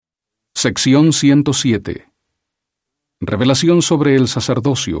Sección 107. Revelación sobre el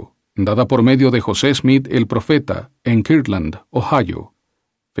sacerdocio, dada por medio de José Smith el profeta, en Kirtland, Ohio,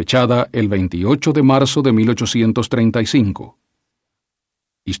 fechada el 28 de marzo de 1835.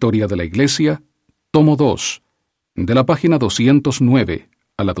 Historia de la Iglesia, tomo 2, de la página 209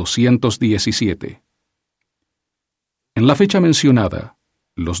 a la 217. En la fecha mencionada,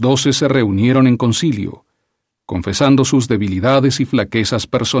 los 12 se reunieron en concilio, confesando sus debilidades y flaquezas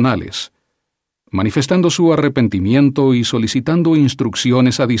personales, manifestando su arrepentimiento y solicitando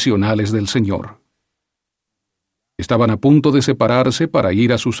instrucciones adicionales del Señor. Estaban a punto de separarse para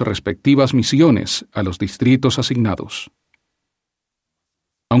ir a sus respectivas misiones a los distritos asignados.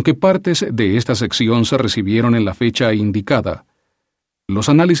 Aunque partes de esta sección se recibieron en la fecha indicada, los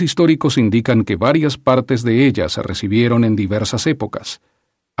análisis históricos indican que varias partes de ellas se recibieron en diversas épocas,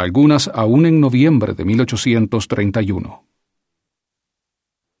 algunas aún en noviembre de 1831.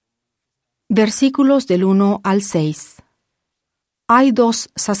 Versículos del 1 al 6. Hay dos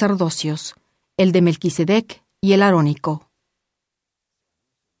sacerdocios, el de Melquisedec y el arónico.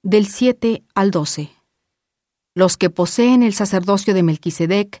 Del 7 al 12. Los que poseen el sacerdocio de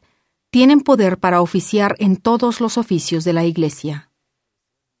Melquisedec tienen poder para oficiar en todos los oficios de la Iglesia.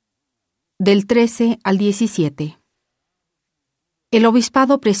 Del 13 al 17. El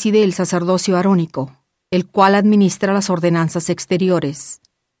obispado preside el sacerdocio arónico, el cual administra las ordenanzas exteriores.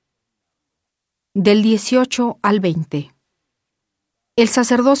 Del 18 al 20. El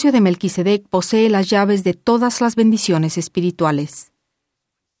sacerdocio de Melquisedec posee las llaves de todas las bendiciones espirituales.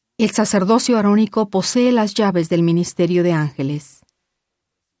 El sacerdocio arónico posee las llaves del ministerio de ángeles.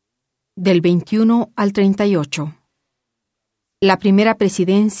 Del 21 al 38. La primera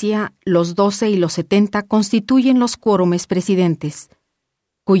presidencia, los 12 y los 70 constituyen los quórumes presidentes,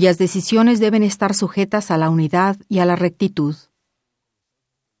 cuyas decisiones deben estar sujetas a la unidad y a la rectitud.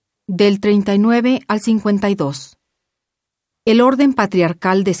 Del 39 al 52. El orden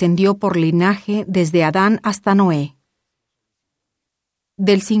patriarcal descendió por linaje desde Adán hasta Noé.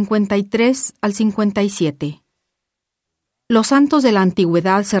 Del 53 al 57. Los santos de la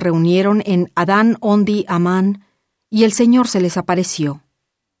antigüedad se reunieron en Adán Ondi Amán, y el Señor se les apareció.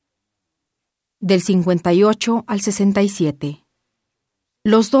 Del 58 al 67.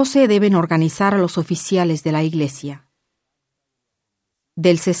 Los 12 deben organizar a los oficiales de la Iglesia.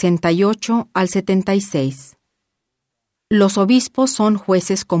 Del 68 al 76. Los obispos son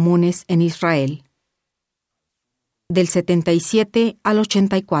jueces comunes en Israel. Del 77 al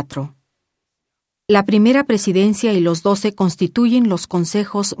 84. La primera presidencia y los 12 constituyen los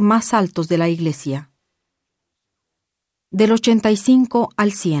consejos más altos de la Iglesia. Del 85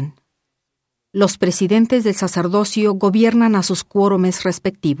 al 100. Los presidentes del sacerdocio gobiernan a sus quórumes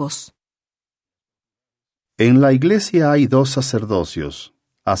respectivos. En la Iglesia hay dos sacerdocios,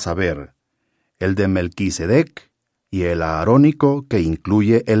 a saber, el de Melquisedec y el arónico que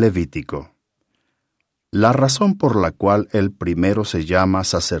incluye el levítico. La razón por la cual el primero se llama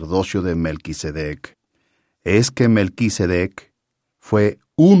sacerdocio de Melquisedec es que Melquisedec fue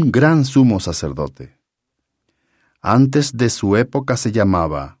un gran sumo sacerdote. Antes de su época se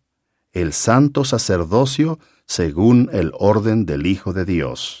llamaba el santo sacerdocio según el orden del Hijo de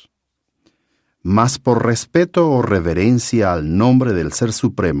Dios. Mas por respeto o reverencia al nombre del Ser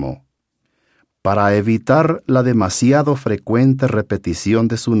Supremo, para evitar la demasiado frecuente repetición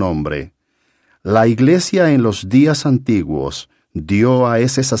de su nombre, la Iglesia en los días antiguos dio a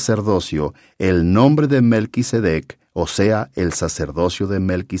ese sacerdocio el nombre de Melquisedec, o sea, el sacerdocio de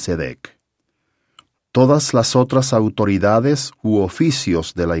Melquisedec. Todas las otras autoridades u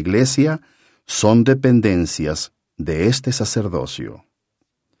oficios de la Iglesia son dependencias de este sacerdocio.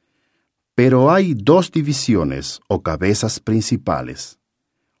 Pero hay dos divisiones o cabezas principales.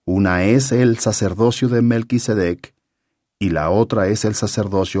 Una es el sacerdocio de Melquisedec y la otra es el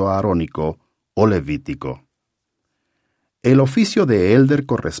sacerdocio arónico o levítico. El oficio de élder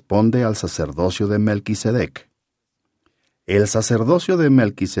corresponde al sacerdocio de Melquisedec. El sacerdocio de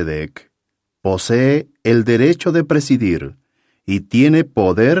Melquisedec posee el derecho de presidir y tiene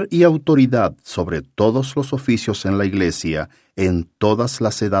poder y autoridad sobre todos los oficios en la Iglesia en todas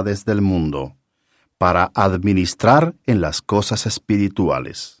las edades del mundo, para administrar en las cosas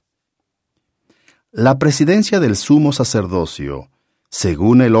espirituales. La presidencia del sumo sacerdocio,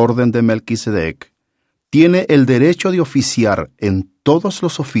 según el orden de Melquisedec, tiene el derecho de oficiar en todos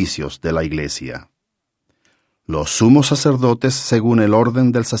los oficios de la Iglesia. Los sumos sacerdotes, según el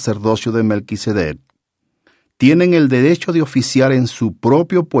orden del sacerdocio de Melquisedec, tienen el derecho de oficiar en su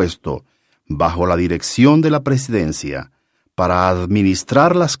propio puesto, bajo la dirección de la presidencia, para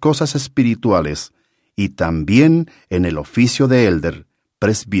administrar las cosas espirituales, y también en el oficio de élder,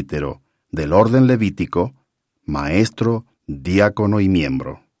 presbítero, del orden levítico, maestro, diácono y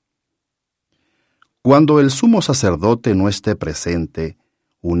miembro. Cuando el sumo sacerdote no esté presente,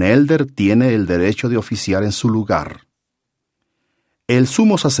 un élder tiene el derecho de oficiar en su lugar. El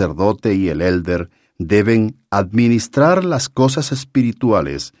sumo sacerdote y el élder deben administrar las cosas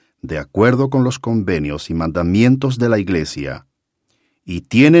espirituales de acuerdo con los convenios y mandamientos de la Iglesia, y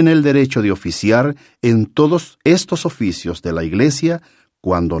tienen el derecho de oficiar en todos estos oficios de la Iglesia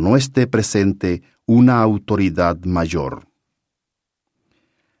cuando no esté presente una autoridad mayor.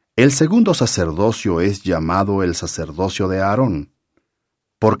 El segundo sacerdocio es llamado el sacerdocio de Aarón,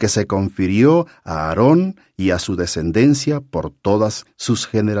 porque se confirió a Aarón y a su descendencia por todas sus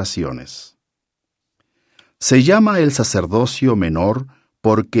generaciones. Se llama el sacerdocio menor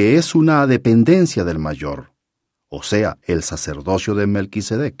porque es una dependencia del mayor, o sea, el sacerdocio de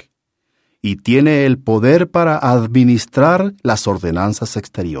Melquisedec, y tiene el poder para administrar las ordenanzas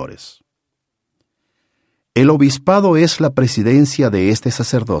exteriores. El obispado es la presidencia de este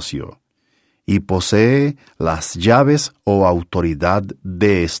sacerdocio, y posee las llaves o autoridad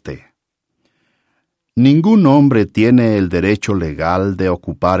de éste. Ningún hombre tiene el derecho legal de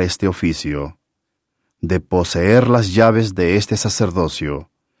ocupar este oficio, de poseer las llaves de este sacerdocio,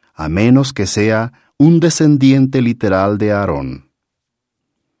 a menos que sea un descendiente literal de Aarón.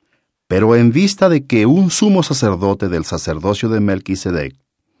 Pero en vista de que un sumo sacerdote del sacerdocio de Melquisedec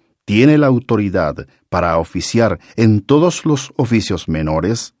tiene la autoridad para oficiar en todos los oficios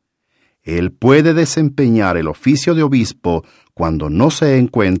menores, él puede desempeñar el oficio de obispo cuando no se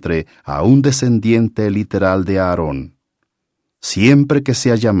encuentre a un descendiente literal de Aarón, siempre que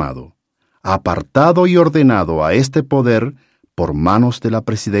sea llamado, apartado y ordenado a este poder por manos de la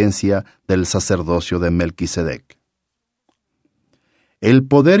presidencia del sacerdocio de Melquisedec. El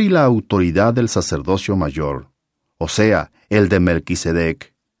poder y la autoridad del sacerdocio mayor, o sea, el de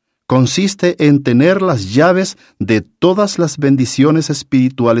Melquisedec, consiste en tener las llaves de todas las bendiciones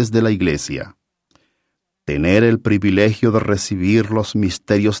espirituales de la Iglesia, tener el privilegio de recibir los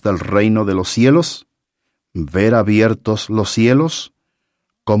misterios del reino de los cielos, ver abiertos los cielos,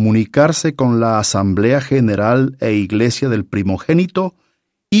 comunicarse con la Asamblea General e Iglesia del Primogénito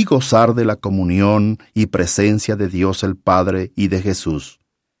y gozar de la comunión y presencia de Dios el Padre y de Jesús,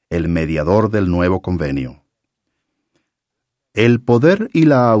 el mediador del nuevo convenio. El poder y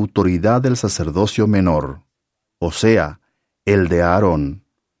la autoridad del sacerdocio menor, o sea, el de Aarón,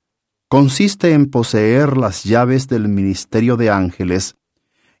 consiste en poseer las llaves del ministerio de ángeles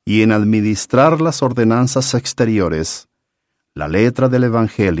y en administrar las ordenanzas exteriores, la letra del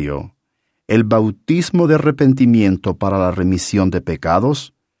Evangelio, el bautismo de arrepentimiento para la remisión de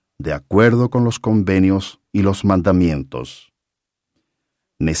pecados, de acuerdo con los convenios y los mandamientos.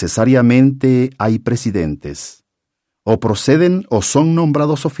 Necesariamente hay presidentes, o proceden o son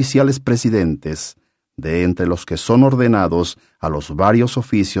nombrados oficiales presidentes, de entre los que son ordenados a los varios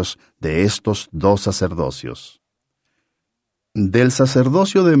oficios de estos dos sacerdocios. Del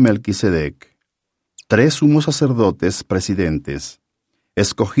sacerdocio de Melquisedec, 3 sumos sacerdotes presidentes,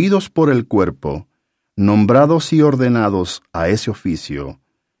 escogidos por el cuerpo, nombrados y ordenados a ese oficio,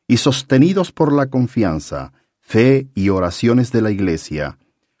 y sostenidos por la confianza, fe y oraciones de la Iglesia,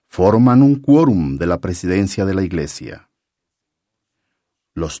 forman un quórum de la presidencia de la Iglesia.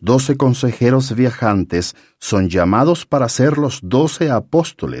 Los 12 consejeros viajantes son llamados para ser los 12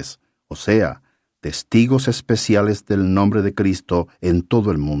 apóstoles, o sea, testigos especiales del nombre de Cristo en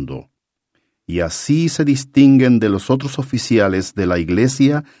todo el mundo. Y así se distinguen de los otros oficiales de la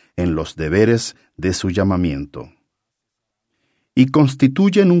Iglesia en los deberes de su llamamiento. Y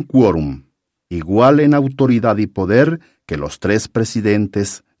constituyen un quórum, igual en autoridad y poder que los 3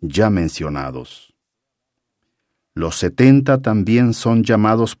 presidentes ya mencionados. Los 70 también son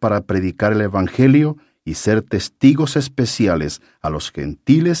llamados para predicar el Evangelio y ser testigos especiales a los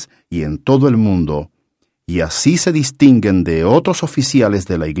gentiles y en todo el mundo, y así se distinguen de otros oficiales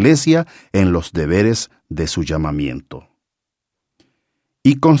de la Iglesia en los deberes de su llamamiento.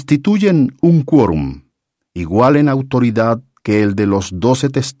 Y constituyen un quórum, igual en autoridad que el de los 12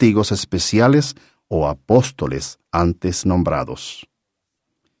 testigos especiales o apóstoles antes nombrados.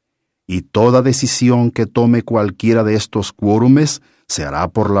 Y toda decisión que tome cualquiera de estos quórumes se hará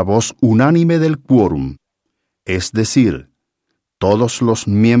por la voz unánime del quórum, es decir, todos los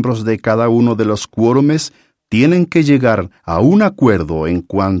miembros de cada uno de los quórumes tienen que llegar a un acuerdo en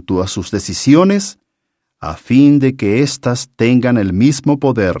cuanto a sus decisiones, a fin de que éstas tengan el mismo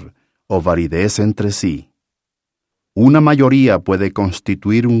poder o validez entre sí. Una mayoría puede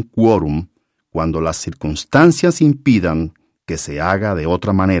constituir un quórum cuando las circunstancias impidan que se haga de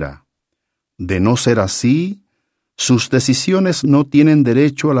otra manera. De no ser así, sus decisiones no tienen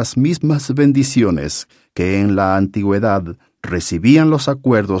derecho a las mismas bendiciones que en la antigüedad recibían los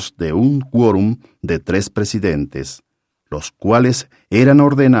acuerdos de un quórum de 3 presidentes, los cuales eran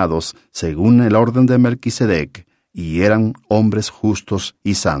ordenados según el orden de Melquisedec y eran hombres justos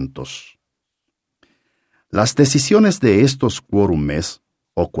y santos. Las decisiones de estos quórumes,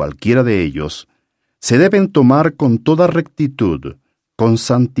 o cualquiera de ellos, se deben tomar con toda rectitud, con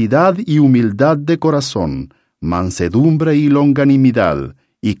santidad y humildad de corazón, mansedumbre y longanimidad,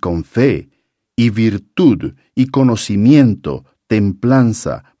 y con fe, y virtud, y conocimiento,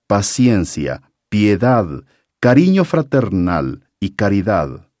 templanza, paciencia, piedad, cariño fraternal y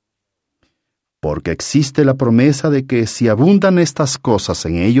caridad. Porque existe la promesa de que si abundan estas cosas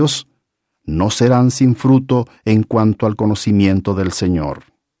en ellos, no serán sin fruto en cuanto al conocimiento del Señor.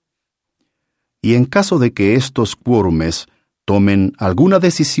 Y en caso de que estos quórumes tomen alguna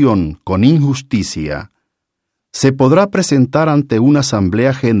decisión con injusticia, se podrá presentar ante una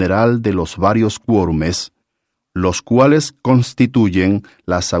asamblea general de los varios quórumes, los cuales constituyen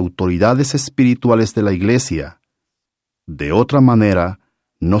las autoridades espirituales de la Iglesia. De otra manera,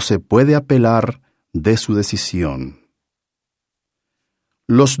 no se puede apelar de su decisión.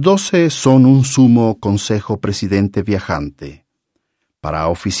 Los 12 son un sumo consejo presidente viajante, para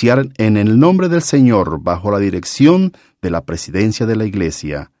oficiar en el nombre del Señor bajo la dirección de la presidencia de la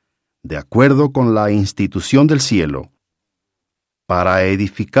Iglesia, de acuerdo con la institución del cielo, para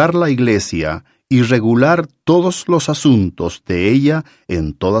edificar la Iglesia y regular todos los asuntos de ella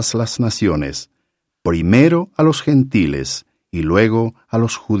en todas las naciones, primero a los gentiles y luego a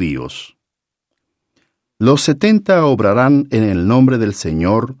los judíos. Los 70 obrarán en el nombre del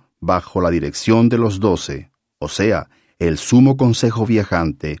Señor bajo la dirección de los 12, o sea, el sumo consejo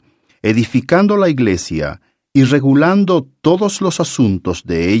viajante, edificando la Iglesia y regulando todos los asuntos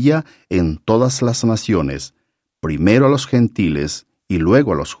de ella en todas las naciones, primero a los gentiles y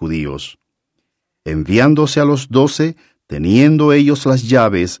luego a los judíos, enviándose a los 12, teniendo ellos las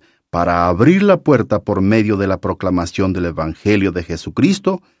llaves para abrir la puerta por medio de la proclamación del Evangelio de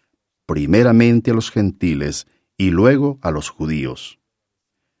Jesucristo, primeramente a los gentiles y luego a los judíos.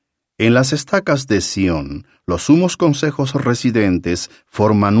 En las estacas de Sión, los sumos consejos residentes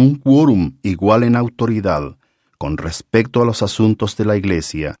forman un quórum igual en autoridad con respecto a los asuntos de la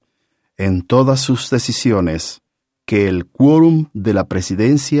Iglesia, en todas sus decisiones, que el quórum de la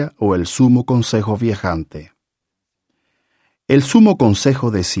presidencia o el sumo consejo viajante. El sumo consejo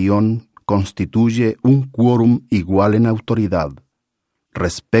de Sión constituye un quórum igual en autoridad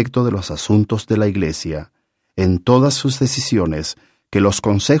respecto de los asuntos de la Iglesia, en todas sus decisiones, que los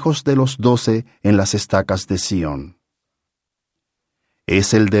consejos de los 12 en las estacas de Sión.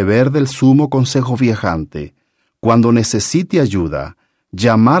 Es el deber del sumo consejo viajante, cuando necesite ayuda,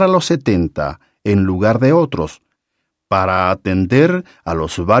 llamar a los 70 en lugar de otros, para atender a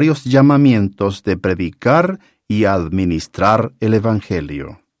los varios llamamientos de predicar y administrar el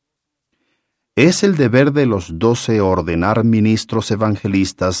Evangelio. Es el deber de los 12 ordenar ministros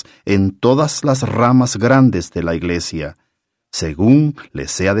evangelistas en todas las ramas grandes de la Iglesia, según les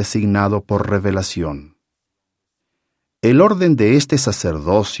sea designado por revelación. El orden de este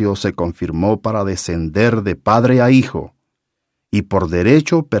sacerdocio se confirmó para descender de padre a hijo, y por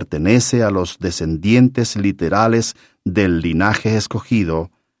derecho pertenece a los descendientes literales del linaje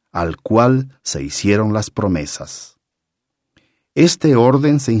escogido, al cual se hicieron las promesas. Este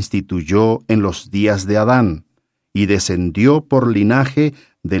orden se instituyó en los días de Adán, y descendió por linaje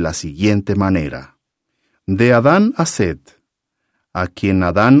de la siguiente manera. De Adán a Set, a quien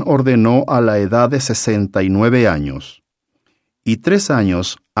Adán ordenó a la edad de 69 años, y 3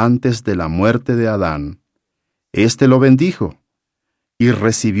 años antes de la muerte de Adán, éste lo bendijo, y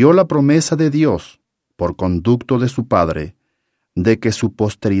recibió la promesa de Dios, por conducto de su padre, de que su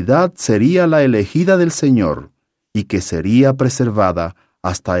posteridad sería la elegida del Señor, y que sería preservada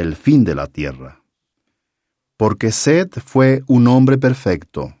hasta el fin de la tierra. Porque Set fue un hombre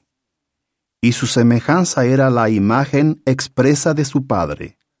perfecto, y su semejanza era la imagen expresa de su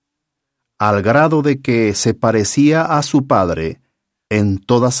padre, al grado de que se parecía a su padre en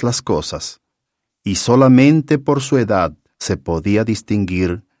todas las cosas, y solamente por su edad se podía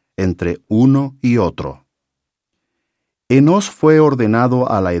distinguir entre uno y otro. Enos fue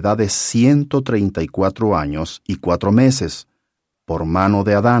ordenado a la edad de 134 años y 4 meses, por mano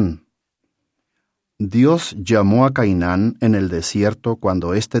de Adán. Dios llamó a Cainán en el desierto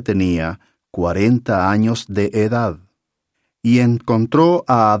cuando éste tenía 40 años de edad, y encontró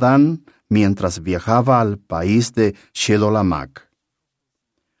a Adán mientras viajaba al país de Shedolamac.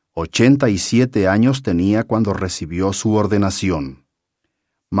 87 años tenía cuando recibió su ordenación.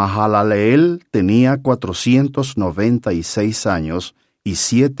 Mahalaleel tenía 496 años y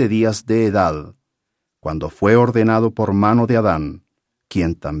 7 días de edad, cuando fue ordenado por mano de Adán,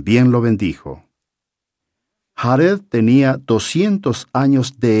 quien también lo bendijo. Jared tenía 200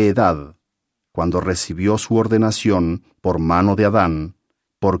 años de edad, cuando recibió su ordenación por mano de Adán,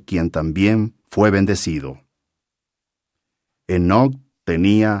 por quien también fue bendecido. Enoc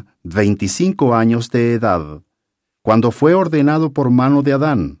tenía 25 años de edad, cuando fue ordenado por mano de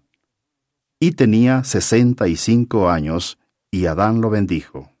Adán, y tenía 65 años, y Adán lo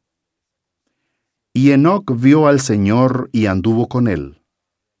bendijo. Y Enoc vio al Señor y anduvo con él,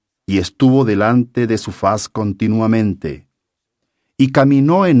 y estuvo delante de su faz continuamente. Y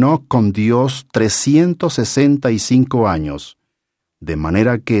caminó Enoc con Dios 365 años, de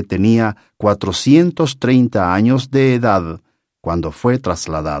manera que tenía 430 años de edad cuando fue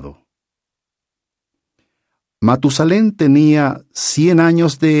trasladado. Matusalén tenía 100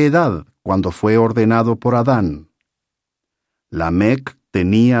 años de edad cuando fue ordenado por Adán. Lamec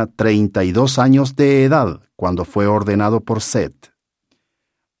tenía 32 años de edad cuando fue ordenado por Set.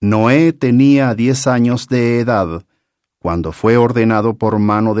 Noé tenía 10 años de edad cuando fue ordenado por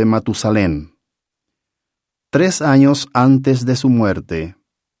mano de Matusalén. 3 años antes de su muerte,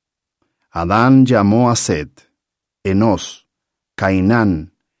 Adán llamó a Set, Enos,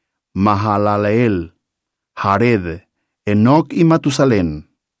 Cainán, Mahalaleel, Jared, Enoc y Matusalén,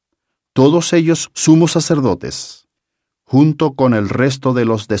 todos ellos sumos sacerdotes, junto con el resto de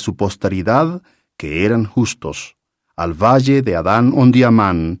los de su posteridad que eran justos, al valle de Adán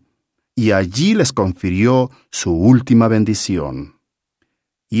Ondiamán, y allí les confirió su última bendición.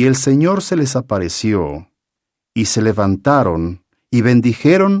 Y el Señor se les apareció, y se levantaron, y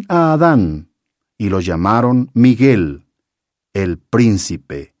bendijeron a Adán, y lo llamaron Miguel, el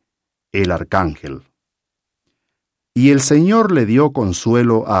príncipe, el arcángel. Y el Señor le dio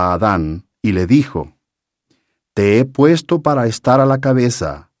consuelo a Adán, y le dijo: Te he puesto para estar a la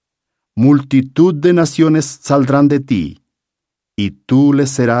cabeza, multitud de naciones saldrán de ti, y tú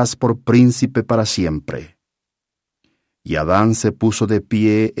les serás por príncipe para siempre. Y Adán se puso de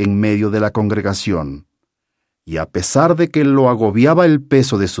pie en medio de la congregación, y a pesar de que lo agobiaba el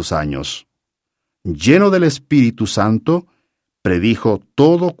peso de sus años, lleno del Espíritu Santo, predijo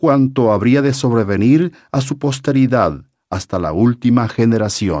todo cuanto habría de sobrevenir a su posteridad hasta la última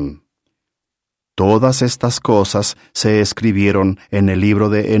generación. Todas estas cosas se escribieron en el libro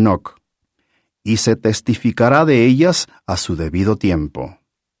de Enoc, y se testificará de ellas a su debido tiempo.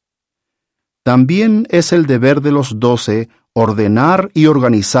 También es el deber de los 12 ordenar y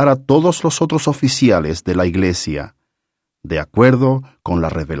organizar a todos los otros oficiales de la Iglesia, de acuerdo con la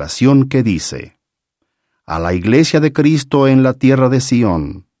revelación que dice: a la Iglesia de Cristo en la tierra de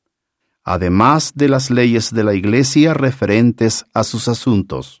Sión, además de las leyes de la Iglesia referentes a sus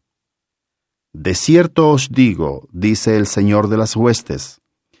asuntos. De cierto os digo, dice el Señor de las huestes,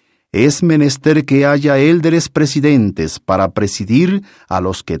 es menester que haya élderes presidentes para presidir a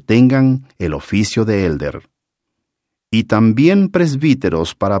los que tengan el oficio de élder, y también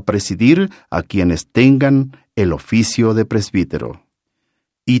presbíteros para presidir a quienes tengan el oficio de presbítero,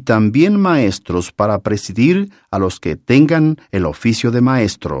 y también maestros para presidir a los que tengan el oficio de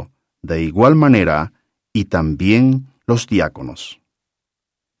maestro, de igual manera, y también los diáconos.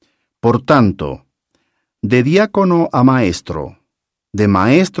 Por tanto, de diácono a maestro, de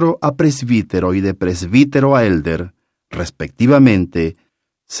maestro a presbítero y de presbítero a élder, respectivamente,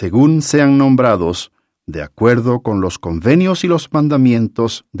 según sean nombrados, de acuerdo con los convenios y los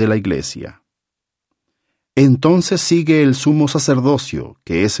mandamientos de la Iglesia. Entonces sigue el sumo sacerdocio,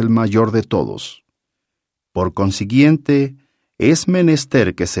 que es el mayor de todos. Por consiguiente, es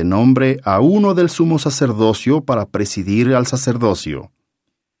menester que se nombre a uno del sumo sacerdocio para presidir al sacerdocio,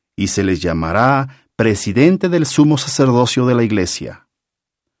 y se les llamará presidente del sumo sacerdocio de la Iglesia.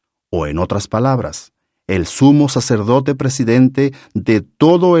 O en otras palabras, el sumo sacerdote presidente de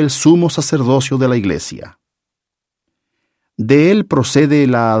todo el sumo sacerdocio de la Iglesia. De él procede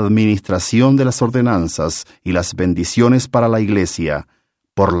la administración de las ordenanzas y las bendiciones para la Iglesia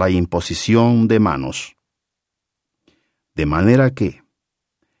por la imposición de manos. De manera que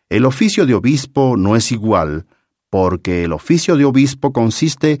el oficio de obispo no es igual, porque el oficio de obispo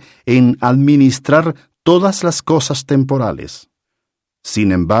consiste en administrar todas las cosas temporales.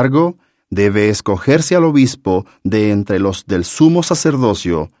 Sin embargo, debe escogerse al obispo de entre los del sumo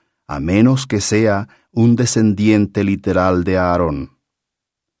sacerdocio, a menos que sea un descendiente literal de Aarón.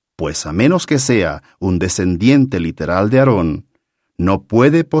 Pues a menos que sea un descendiente literal de Aarón, no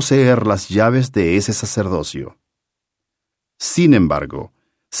puede poseer las llaves de ese sacerdocio. Sin embargo,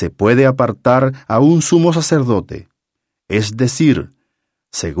 se puede apartar a un sumo sacerdote, es decir,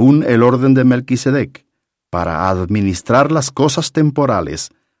 según el orden de Melquisedec, para administrar las cosas temporales,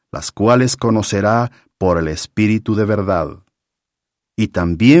 las cuales conocerá por el Espíritu de verdad. Y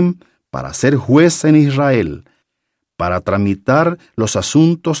también para ser juez en Israel, para tramitar los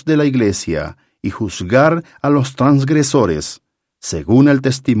asuntos de la iglesia y juzgar a los transgresores, según el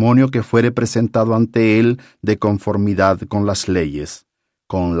testimonio que fuere presentado ante él de conformidad con las leyes,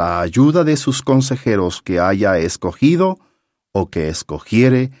 con la ayuda de sus consejeros que haya escogido o que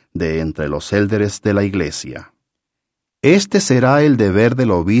escogiere de entre los élderes de la iglesia. Este será el deber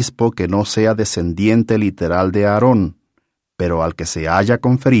del obispo que no sea descendiente literal de Aarón, pero al que se haya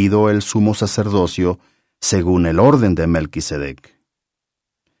conferido el sumo sacerdocio según el orden de Melquisedec.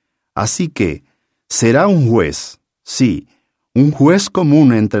 Así que será un juez, sí, un juez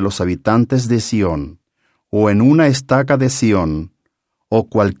común entre los habitantes de Sión, o en una estaca de Sión, o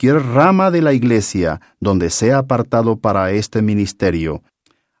cualquier rama de la iglesia donde sea apartado para este ministerio,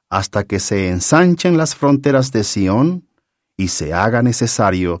 hasta que se ensanchen las fronteras de Sión y se haga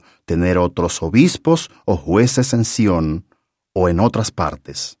necesario tener otros obispos o jueces en Sión o en otras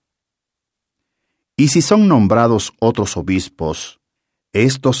partes. Y si son nombrados otros obispos,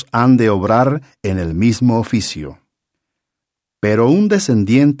 éstos han de obrar en el mismo oficio. Pero un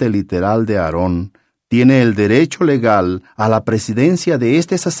descendiente literal de Aarón tiene el derecho legal a la presidencia de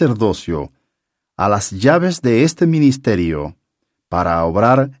este sacerdocio, a las llaves de este ministerio, para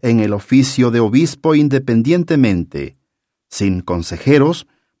obrar en el oficio de obispo independientemente, sin consejeros,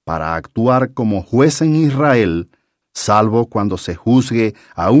 para actuar como juez en Israel, salvo cuando se juzgue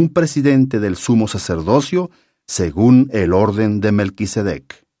a un presidente del sumo sacerdocio según el orden de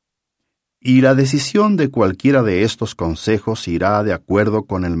Melquisedec. Y la decisión de cualquiera de estos consejos irá de acuerdo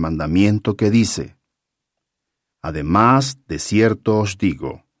con el mandamiento que dice: Además, de cierto os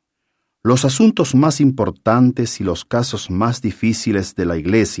digo, los asuntos más importantes y los casos más difíciles de la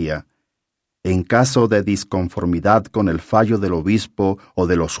Iglesia, en caso de disconformidad con el fallo del obispo o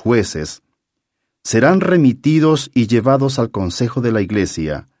de los jueces, serán remitidos y llevados al Consejo de la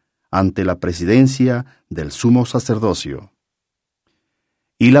Iglesia, ante la presidencia del sumo sacerdocio.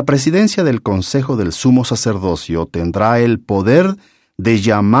 Y la presidencia del Consejo del Sumo Sacerdocio tendrá el poder de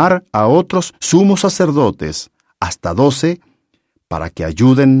llamar a otros sumos sacerdotes, hasta 12, para que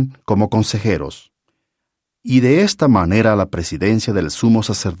ayuden como consejeros. Y de esta manera la presidencia del sumo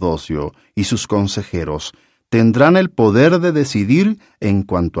sacerdocio y sus consejeros tendrán el poder de decidir en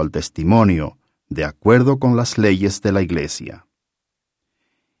cuanto al testimonio, de acuerdo con las leyes de la Iglesia.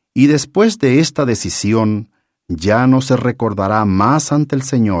 Y después de esta decisión, ya no se recordará más ante el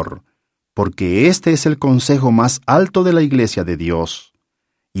Señor, porque este es el consejo más alto de la Iglesia de Dios,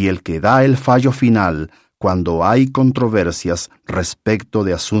 y el que da el fallo final cuando hay controversias respecto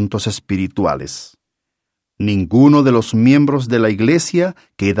de asuntos espirituales. Ninguno de los miembros de la Iglesia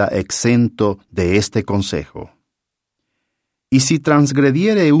queda exento de este consejo. Y si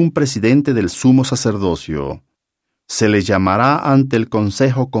transgrediere un presidente del sumo sacerdocio, se le llamará ante el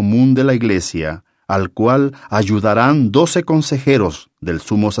consejo común de la Iglesia, al cual ayudarán 12 consejeros del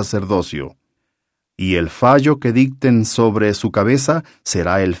sumo sacerdocio, y el fallo que dicten sobre su cabeza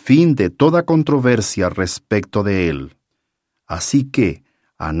será el fin de toda controversia respecto de él. Así que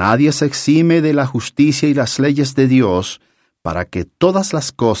a nadie se exime de la justicia y las leyes de Dios, para que todas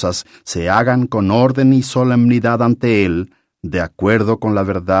las cosas se hagan con orden y solemnidad ante él, de acuerdo con la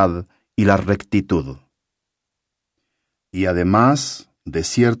verdad y la rectitud. Y además, de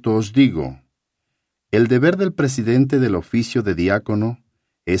cierto os digo, el deber del presidente del oficio de diácono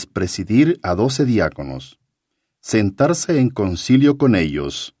es presidir a 12 diáconos, sentarse en concilio con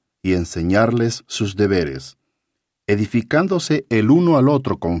ellos y enseñarles sus deberes, edificándose el uno al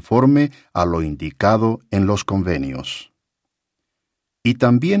otro conforme a lo indicado en los convenios. Y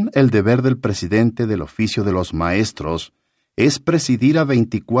también el deber del presidente del oficio de los maestros es presidir a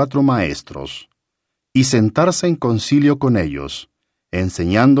 24 maestros, y sentarse en concilio con ellos,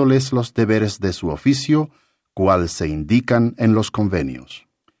 enseñándoles los deberes de su oficio, cual se indican en los convenios.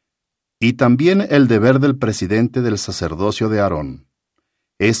 Y también el deber del presidente del sacerdocio de Aarón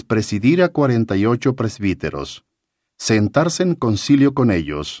es presidir a 48 presbíteros, sentarse en concilio con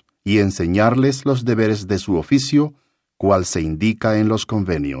ellos y enseñarles los deberes de su oficio, cual se indica en los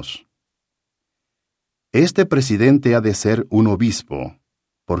convenios. Este presidente ha de ser un obispo,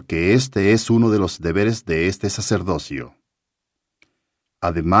 porque este es uno de los deberes de este sacerdocio.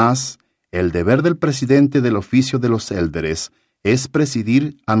 Además, el deber del presidente del oficio de los élderes es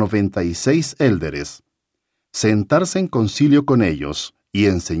presidir a 96 élderes, sentarse en concilio con ellos y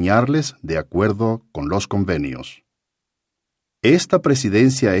enseñarles de acuerdo con los convenios. Esta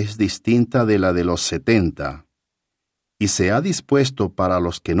presidencia es distinta de la de los 70, y se ha dispuesto para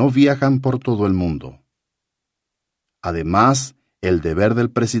los que no viajan por todo el mundo. Además, el deber del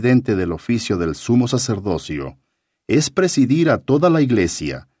presidente del oficio del sumo sacerdocio es presidir a toda la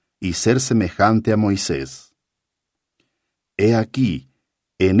iglesia y ser semejante a Moisés. He aquí,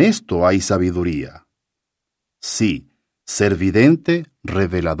 en esto hay sabiduría. Sí, ser vidente,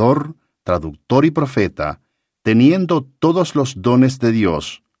 revelador, traductor y profeta, teniendo todos los dones de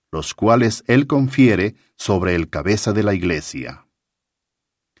Dios, los cuales Él confiere sobre el cabeza de la iglesia.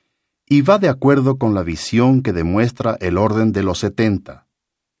 Y va de acuerdo con la visión que demuestra el orden de los 70,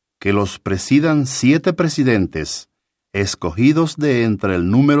 que los presidan 7 presidentes, escogidos de entre el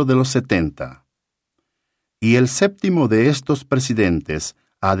número de los 70. Y el séptimo de estos presidentes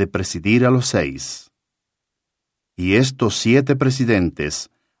ha de presidir a los 6. Y estos 7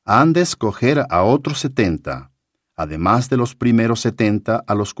 presidentes han de escoger a otros 70, además de los primeros 70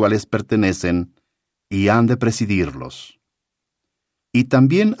 a los cuales pertenecen, y han de presidirlos. Y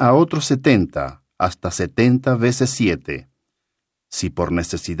también a otros 70, hasta 70 veces 7, si por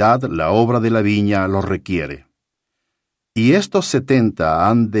necesidad la obra de la viña lo requiere. Y estos 70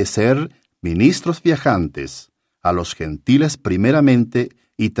 han de ser ministros viajantes, a los gentiles primeramente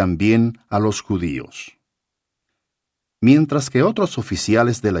y también a los judíos. Mientras que otros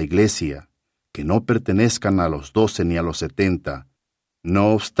oficiales de la iglesia, que no pertenezcan a los 12 ni a los 70,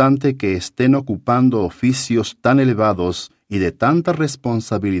 no obstante que estén ocupando oficios tan elevados y de tanta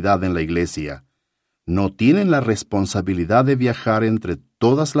responsabilidad en la iglesia, no tienen la responsabilidad de viajar entre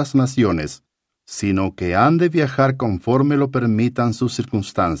todas las naciones, sino que han de viajar conforme lo permitan sus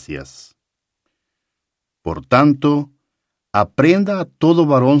circunstancias. Por tanto, aprenda a todo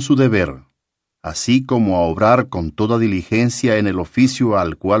varón su deber, así como a obrar con toda diligencia en el oficio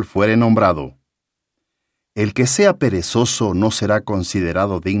al cual fuere nombrado. El que sea perezoso no será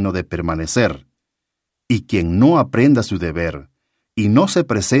considerado digno de permanecer, y quien no aprenda su deber y no se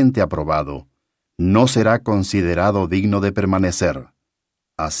presente aprobado, no será considerado digno de permanecer.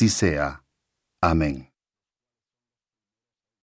 Así sea. Amén.